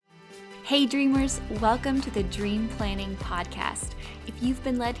Hey dreamers, welcome to the Dream Planning Podcast. If you've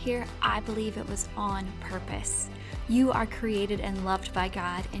been led here, I believe it was on purpose. You are created and loved by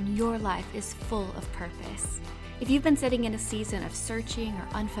God, and your life is full of purpose. If you've been sitting in a season of searching or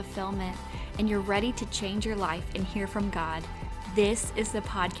unfulfillment, and you're ready to change your life and hear from God, this is the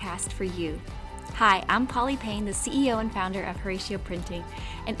podcast for you. Hi, I'm Polly Payne, the CEO and founder of Horatio Printing,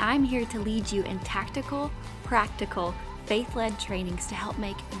 and I'm here to lead you in tactical, practical, faith-led trainings to help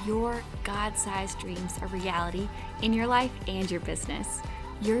make your God-sized dreams a reality in your life and your business.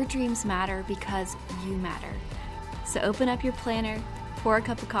 Your dreams matter because you matter. So open up your planner, pour a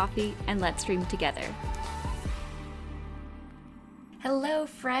cup of coffee, and let's dream together. Hello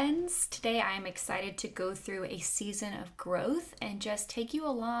friends! Today I am excited to go through a season of growth and just take you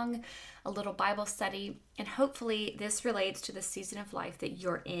along a little Bible study, and hopefully this relates to the season of life that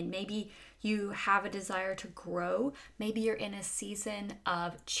you're in. Maybe you have a desire to grow. Maybe you're in a season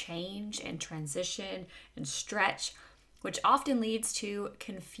of change and transition and stretch, which often leads to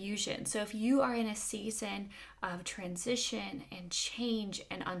confusion. So if you are in a season of transition and change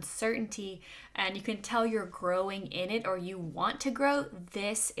and uncertainty, and you can tell you're growing in it or you want to grow,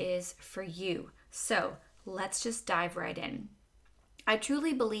 this is for you. So let's just dive right in. I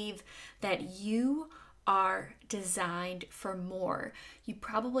truly believe that you are designed for more. You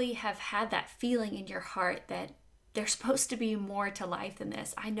probably have had that feeling in your heart that there's supposed to be more to life than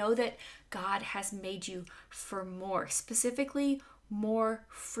this. I know that God has made you for more, specifically more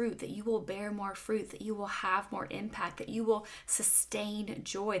fruit, that you will bear more fruit, that you will have more impact, that you will sustain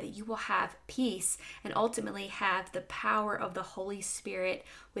joy, that you will have peace, and ultimately have the power of the Holy Spirit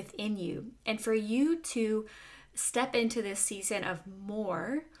within you. And for you to step into this season of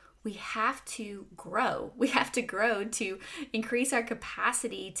more, we have to grow. We have to grow to increase our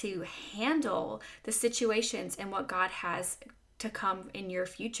capacity to handle the situations and what God has to come in your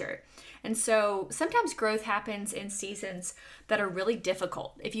future. And so sometimes growth happens in seasons that are really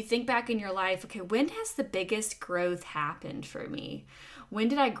difficult. If you think back in your life, okay, when has the biggest growth happened for me? When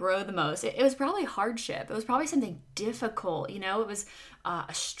did I grow the most? It was probably hardship. It was probably something difficult. It was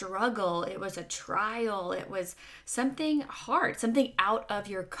a struggle. It was a trial. It was something hard, something out of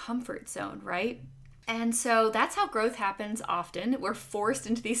your comfort zone, right? And so that's how growth happens often. We're forced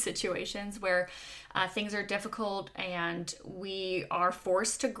into these situations where things are difficult and we are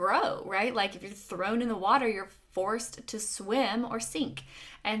forced to grow, right? Like if you're thrown in the water, you're forced to swim or sink.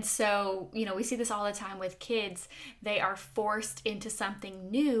 And so, we see this all the time with kids. They are forced into something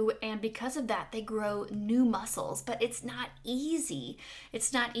new, and because of that, they grow new muscles. But it's not easy.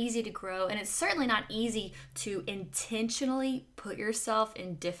 It's not easy to grow, and it's certainly not easy to intentionally put yourself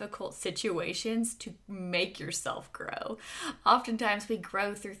in difficult situations to make yourself grow. Oftentimes, we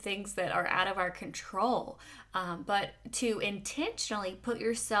grow through things that are out of our control. But to intentionally put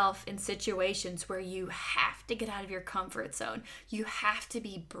yourself in situations where you have to get out of your comfort zone, you have to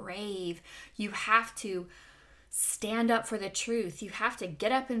be brave, you have to stand up for the truth, you have to get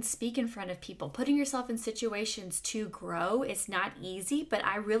up and speak in front of people. Putting yourself in situations to grow is not easy, but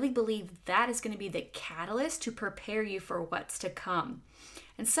I really believe that is going to be the catalyst to prepare you for what's to come.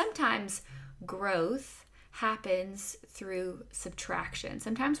 And sometimes growth happens through subtraction.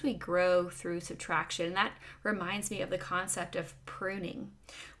 Sometimes we grow through subtraction, and that reminds me of the concept of pruning.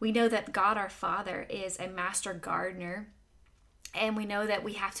 We know that God our Father is a master gardener, and we know that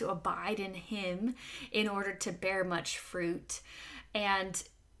we have to abide in Him in order to bear much fruit. And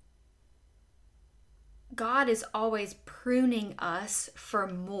God is always pruning us for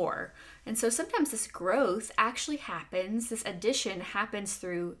more. And so sometimes this growth actually happens, this addition happens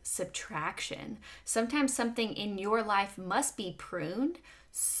through subtraction. Sometimes something in your life must be pruned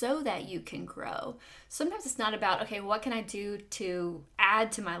so that you can grow. Sometimes it's not about, okay, what can I do to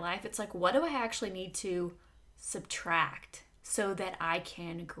add to my life? It's like, what do I actually need to subtract so that I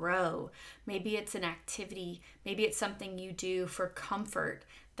can grow? Maybe it's an activity, maybe it's something you do for comfort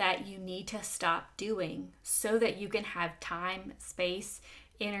that you need to stop doing so that you can have time, space,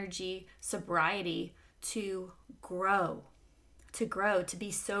 energy, sobriety to grow, to be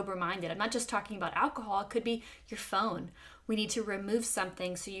sober-minded. I'm not just talking about alcohol. It could be your phone. We need to remove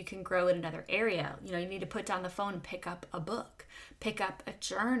something so you can grow in another area. You need to put down the phone and pick up a book, pick up a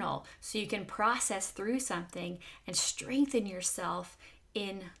journal so you can process through something and strengthen yourself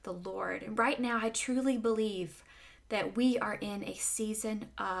in the Lord. And right now, I truly believe that we are in a season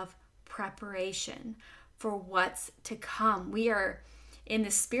of preparation for what's to come. We are in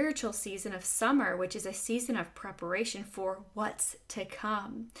the spiritual season of summer, which is a season of preparation for what's to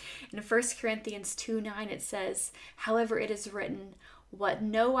come. In 1 Corinthians 2:9, it says, "However, it is written, what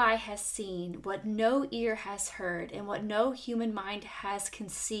no eye has seen, what no ear has heard, and what no human mind has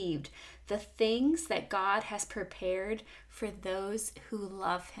conceived, the things that God has prepared for those who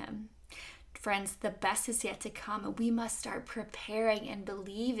love him. Friends, the best is yet to come, and we must start preparing and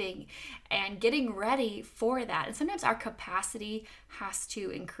believing and getting ready for that. And sometimes our capacity has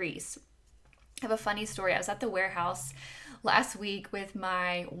to increase. I have a funny story. I was at the warehouse last week with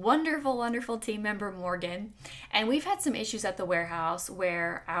my wonderful team member, Morgan, and we've had some issues at the warehouse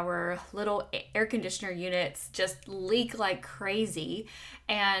where our little air conditioner units just leak like crazy.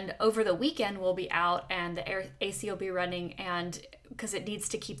 And over the weekend, we'll be out and the AC will be running, and because it needs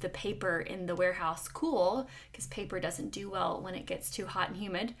to keep the paper in the warehouse cool, because paper doesn't do well when it gets too hot and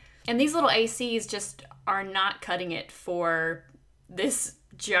humid. And these little ACs just are not cutting it for this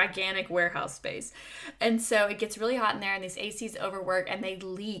gigantic warehouse space. And so it gets really hot in there, and these ACs overwork and they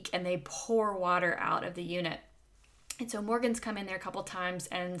leak and they pour water out of the unit. And so Morgan's come in there a couple times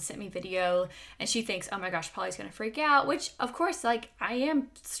and sent me video, and she thinks, oh my gosh, Polly's gonna freak out, which of course, like, I am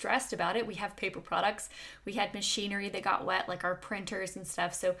stressed about it. We have paper products. We had machinery that got wet, like our printers and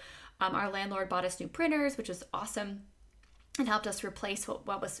stuff. So our landlord bought us new printers, which was awesome, and helped us replace what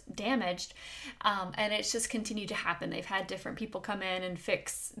was damaged. And it's just continued to happen. They've had different people come in and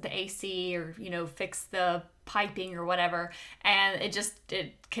fix the AC or, fix the piping or whatever. And it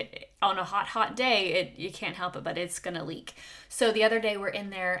on a hot day, you can't help it, but it's going to leak. So the other day we're in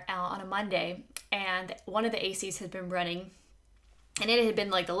there on a Monday, and one of the ACs had been running, and it had been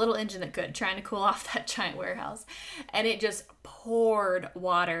like the little engine that could, trying to cool off that giant warehouse. And it just poured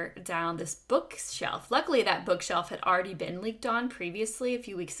water down this bookshelf. Luckily, that bookshelf had already been leaked on previously a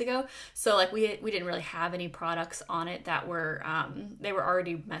few weeks ago. So like we didn't really have any products on it that were, they were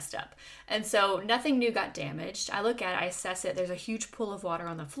already messed up. And so nothing new got damaged. I look at it, I assess it. There's a huge pool of water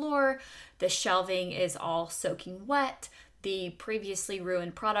on the floor. The shelving is all soaking wet. The previously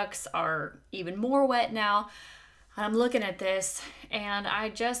ruined products are even more wet now. I'm looking at this and I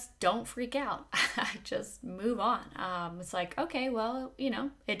just don't freak out. I just move on. It's like, okay, well,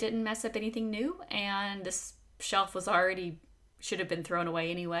 it didn't mess up anything new, and this shelf should have been thrown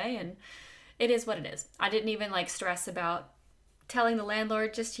away anyway, and it is what it is. I didn't even stress about telling the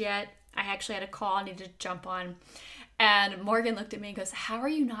landlord just yet. I actually had a call I needed to jump on, and Morgan looked at me and goes, how are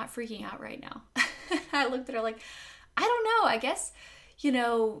you not freaking out right now? I looked at her like, I don't know. I guess,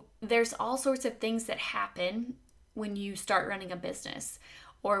 there's all sorts of things that happen when you start running a business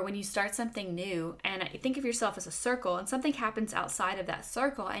or when you start something new. And think of yourself as a circle, and something happens outside of that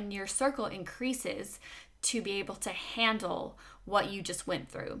circle, and your circle increases to be able to handle what you just went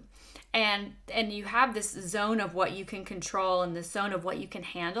through. And you have this zone of what you can control and this zone of what you can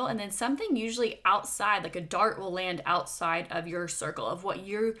handle. And then something usually outside, like a dart, will land outside of your circle of what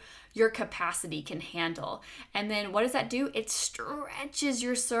your capacity can handle. And then what does that do? It stretches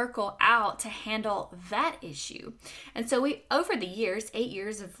your circle out to handle that issue. And so over the years, 8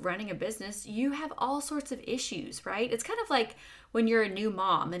 years of running a business, you have all sorts of issues, right? It's kind of like when you're a new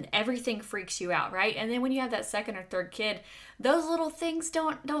mom and everything freaks you out, right? And then when you have that second or third kid, those little things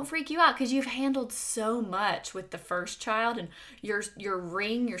don't freak you out because you've handled so much with the first child, and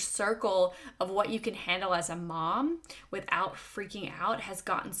your circle of what you can handle as a mom without freaking out has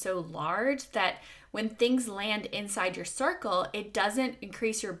gotten so large that when things land inside your circle, it doesn't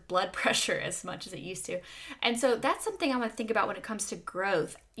increase your blood pressure as much as it used to. And so that's something I want to think about when it comes to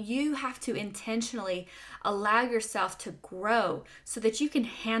growth. You have to intentionally allow yourself to grow so that you can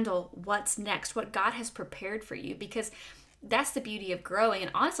handle what's next, what God has prepared for you, because that's the beauty of growing.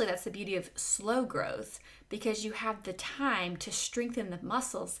 And honestly, that's the beauty of slow growth, because you have the time to strengthen the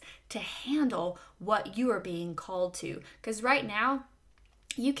muscles to handle what you are being called to. Because right now,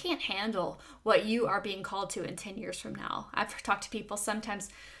 you can't handle what you are being called to in 10 years from now. I've talked to people sometimes,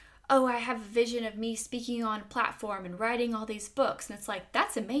 oh, I have a vision of me speaking on a platform and writing all these books. And it's like,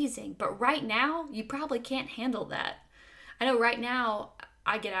 that's amazing. But right now, you probably can't handle that. I know right now,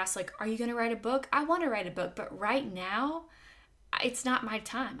 I get asked are you going to write a book? I want to write a book, but right now, it's not my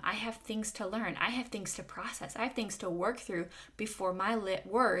time. I have things to learn. I have things to process. I have things to work through before my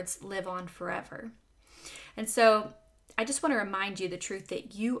words live on forever. And so I just want to remind you the truth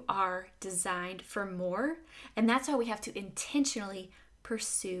that you are designed for more, and that's why we have to intentionally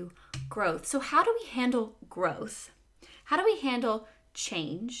pursue growth. So how do we handle growth? How do we handle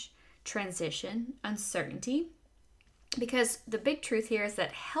change, transition, uncertainty? Because the big truth here is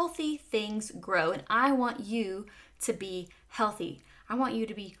that healthy things grow, and I want you to be healthy. I want you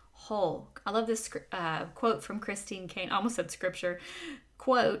to be whole. I love this quote from Christine Caine. I almost said scripture.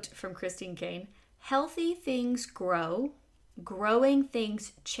 Quote from Christine Caine. Healthy things grow, growing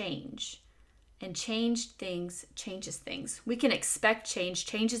things change, And changed things changes things. We can expect change.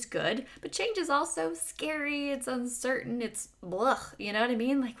 Change is good, but change is also scary. It's uncertain. It's blah. You know what I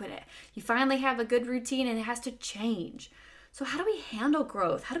mean? Like when you finally have a good routine and it has to change. So how do we handle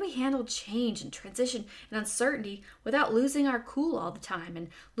growth? How do we handle change and transition and uncertainty without losing our cool all the time and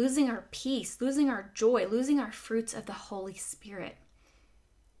losing our peace, losing our joy, losing our fruits of the Holy Spirit?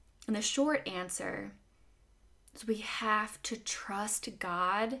 And the short answer is we have to trust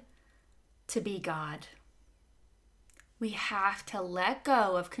God to be God. We have to let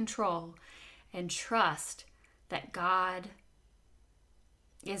go of control and trust that God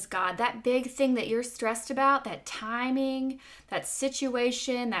is God. That big thing that you're stressed about, that timing, that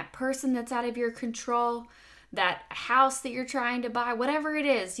situation, that person that's out of your control, that house that you're trying to buy, whatever it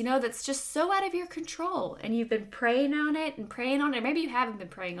is, that's just so out of your control. And you've been praying on it and praying on it. Maybe you haven't been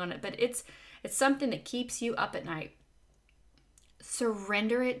praying on it, but it's something that keeps you up at night.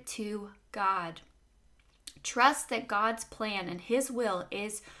 Surrender it to God. Trust that God's plan and His will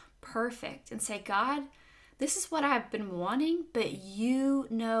is perfect, and say, God, this is what I've been wanting, but you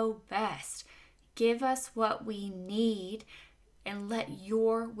know best. Give us what we need and let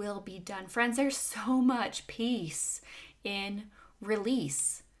your will be done. Friends, there's so much peace in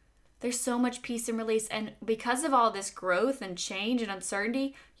release. There's so much peace and release. And because of all this growth and change and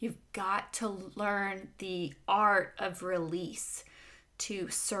uncertainty, you've got to learn the art of release, to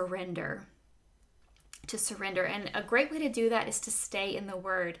surrender. And a great way to do that is to stay in the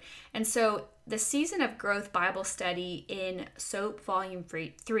Word. And so the Season of Growth Bible Study in SOAP Volume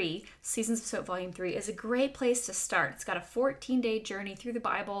 3, Seasons of SOAP Volume 3, is a great place to start. It's got a 14-day journey through the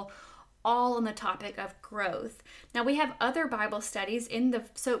Bible, all on the topic of growth. Now, we have other Bible studies in the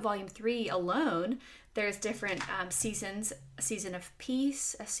SOAP Volume 3 alone. There's different seasons, a season of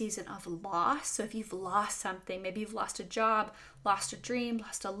peace, a season of loss. So if you've lost something, maybe you've lost a job, lost a dream,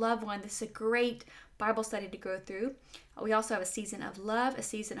 lost a loved one, this is a great Bible study to go through. We also have a season of love, a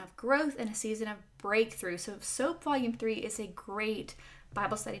season of growth, and a season of breakthrough. So SOAP Volume 3 is a great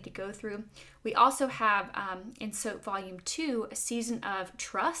Bible study to go through. We also have in SOAP Volume 2 a season of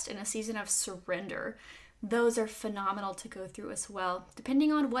trust and a season of surrender. Those are phenomenal to go through as well,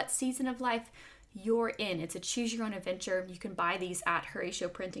 depending on what season of life you're in. It's a choose your own adventure. You can buy these at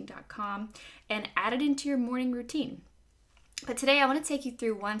HurryShowPrinting.com and add it into your morning routine. But today I want to take you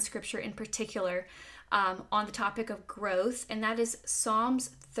through one scripture in particular on the topic of growth, and that is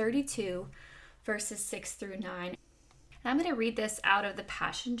Psalms 32, verses 6 through 9. And I'm going to read this out of the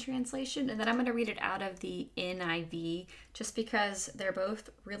Passion Translation, and then I'm going to read it out of the NIV, just because they're both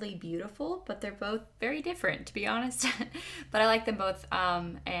really beautiful, but they're both very different, to be honest. But I like them both,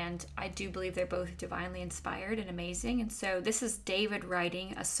 and I do believe they're both divinely inspired and amazing. And so this is David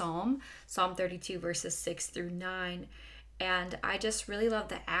writing a psalm, Psalm 32, verses 6 through 9. And I just really love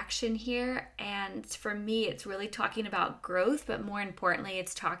the action here. And for me, it's really talking about growth, but more importantly,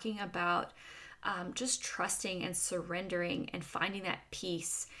 it's talking about just trusting and surrendering and finding that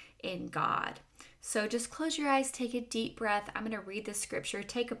peace in God. So just close your eyes, take a deep breath. I'm going to read the scripture,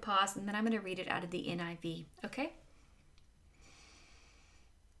 take a pause, and then I'm going to read it out of the NIV, okay?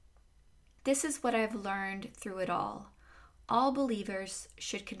 This is what I've learned through it all. All believers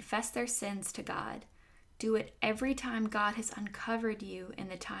should confess their sins to God. Do it every time God has uncovered you in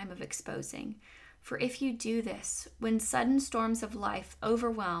the time of exposing. For if you do this, when sudden storms of life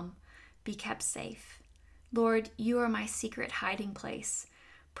overwhelm, be kept safe. Lord, you are my secret hiding place,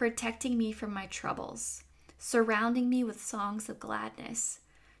 protecting me from my troubles, surrounding me with songs of gladness.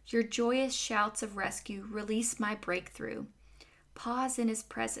 Your joyous shouts of rescue release my breakthrough. Pause in His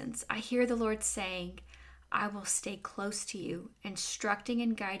presence. I hear the Lord saying, I will stay close to you, instructing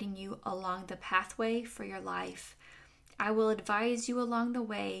and guiding you along the pathway for your life. I will advise you along the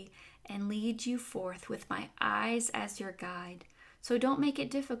way and lead you forth with my eyes as your guide. So don't make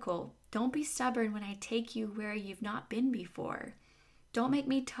it difficult. Don't be stubborn when I take you where you've not been before. Don't make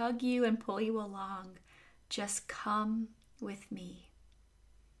me tug you and pull you along. Just come with me.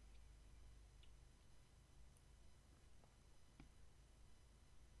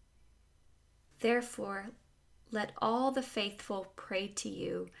 Therefore, let all the faithful pray to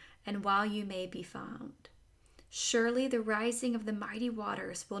you, and while you may be found. Surely the rising of the mighty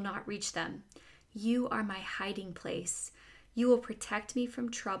waters will not reach them. You are my hiding place. You will protect me from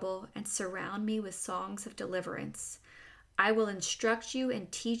trouble and surround me with songs of deliverance. I will instruct you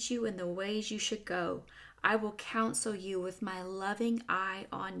and teach you in the ways you should go. I will counsel you with my loving eye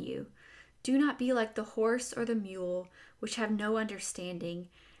on you. Do not be like the horse or the mule, which have no understanding,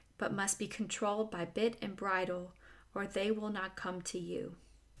 but must be controlled by bit and bridle, or they will not come to you.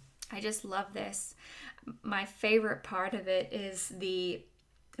 I just love this. My favorite part of it is the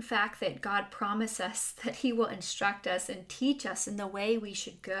the fact that God promised us that He will instruct us and teach us in the way we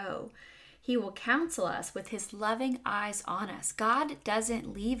should go. He will counsel us with His loving eyes on us. God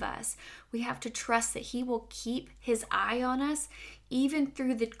doesn't leave us. We have to trust that He will keep His eye on us even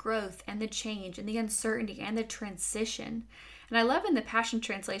through the growth and the change and the uncertainty and the transition. And I love in the Passion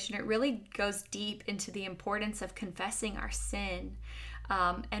Translation, it really goes deep into the importance of confessing our sin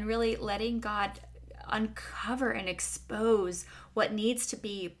and really letting God uncover and expose what needs to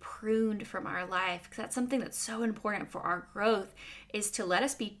be pruned from our life, because that's something that's so important for our growth, is to let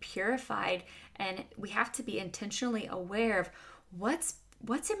us be purified. And we have to be intentionally aware of what's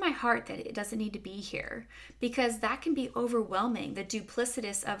in my heart that it doesn't need to be here, because that can be overwhelming. The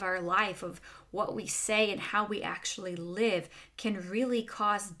duplicitous of our life, of what we say and how we actually live, can really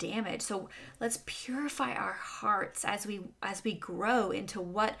cause damage. So let's purify our hearts as we grow into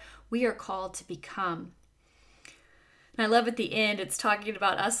what we are called to become. And I love at the end, it's talking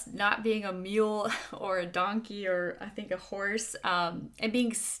about us not being a mule or a donkey or I think a horse, and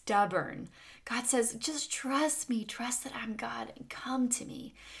being stubborn. God says, just trust me, trust that I'm God, and come to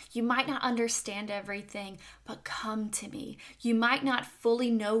me. You might not understand everything, but come to me. You might not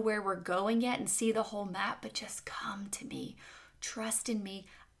fully know where we're going yet and see the whole map, but just come to me. Trust in me.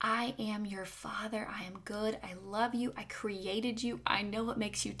 I am your Father. I am good. I love you. I created you. I know what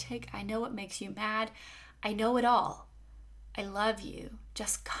makes you tick. I know what makes you mad. I know it all. I love you.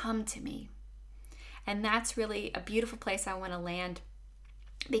 Just come to me. And that's really a beautiful place I want to land,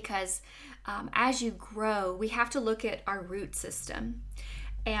 because as you grow, we have to look at our root system.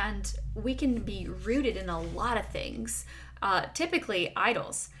 And we can be rooted in a lot of things. Typically,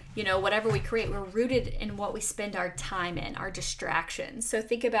 idols. Whatever we create, we're rooted in what we spend our time in, our distractions. So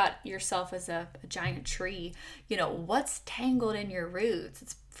think about yourself as a giant tree. What's tangled in your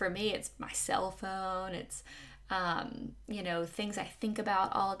roots? For me, it's my cell phone. It's things I think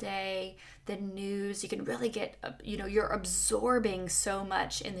about all day, the news. You can really get, you're absorbing so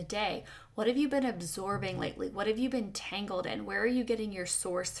much in the day. What have you been absorbing lately? What have you been tangled in? Where are you getting your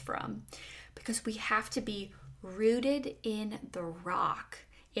source from? Because we have to be rooted in the rock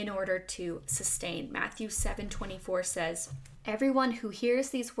in order to sustain. Matthew 7:24 says, "Everyone who hears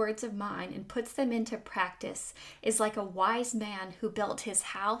these words of mine and puts them into practice is like a wise man who built his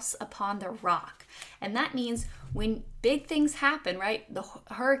house upon the rock." And that means when big things happen, right? The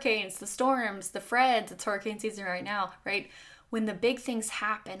hurricanes, the storms, the Freds, it's hurricane season right now, right? When the big things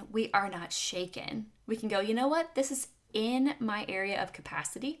happen, we are not shaken. We can go, you know what? This is in my area of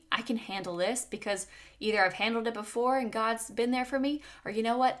capacity. I can handle this because either I've handled it before and God's been there for me, or you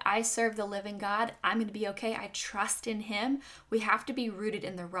know what? I serve the living God. I'm going to be okay. I trust in Him. We have to be rooted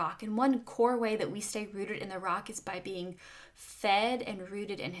in the rock. And one core way that we stay rooted in the rock is by being fed and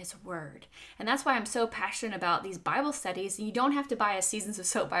rooted in His Word. And that's why I'm so passionate about these Bible studies. And you don't have to buy a Seasons of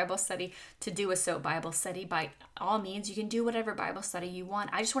Soap Bible study to do a soap Bible study. By all means, you can do whatever Bible study you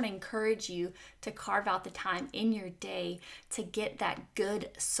want. I just want to encourage you to carve out the time in your day to get that good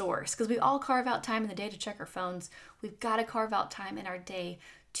source, because we all carve out time in the day to check our phones. We've got to carve out time in our day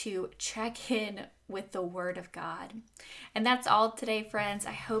to check in with the Word of God. And that's all today, friends.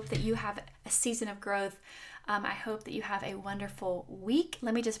 I hope that you have a season of growth. I hope that you have a wonderful week.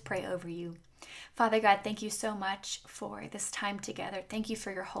 Let me just pray over you. Father God, thank you so much for this time together. Thank you for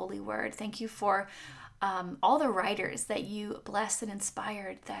your holy word. Thank you for all the writers that you blessed and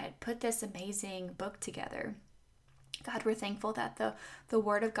inspired that put this amazing book together. God, we're thankful that the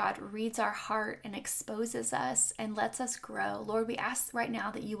Word of God reads our heart and exposes us and lets us grow. Lord, we ask right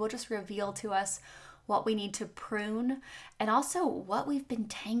now that you will just reveal to us what we need to prune, and also what we've been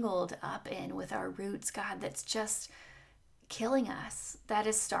tangled up in with our roots, God, that's just killing us, that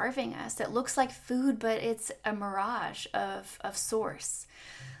is starving us, that looks like food, but it's a mirage of source.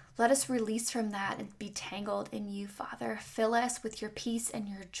 Let us release from that and be tangled in you, Father. Fill us with your peace and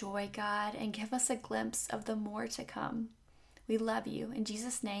your joy, God, and give us a glimpse of the more to come. We love you. In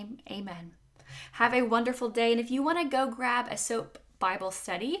Jesus' name, amen. Have a wonderful day. And if you want to go grab a soap Bible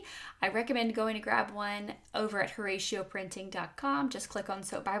study, I recommend going to grab one over at HoratioPrinting.com. Just click on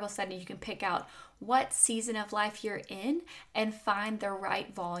Soap Bible Study. You can pick out what season of life you're in and find the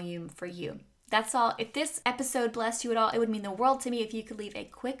right volume for you. That's all. If this episode blessed you at all, it would mean the world to me if you could leave a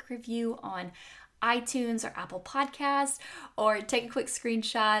quick review on iTunes or Apple Podcasts, or take a quick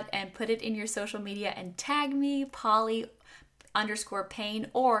screenshot and put it in your social media and tag me, Polly_Payne,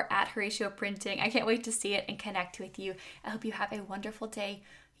 or at Horatio Printing. I can't wait to see it and connect with you. I hope you have a wonderful day.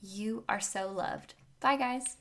 You are so loved. Bye, guys.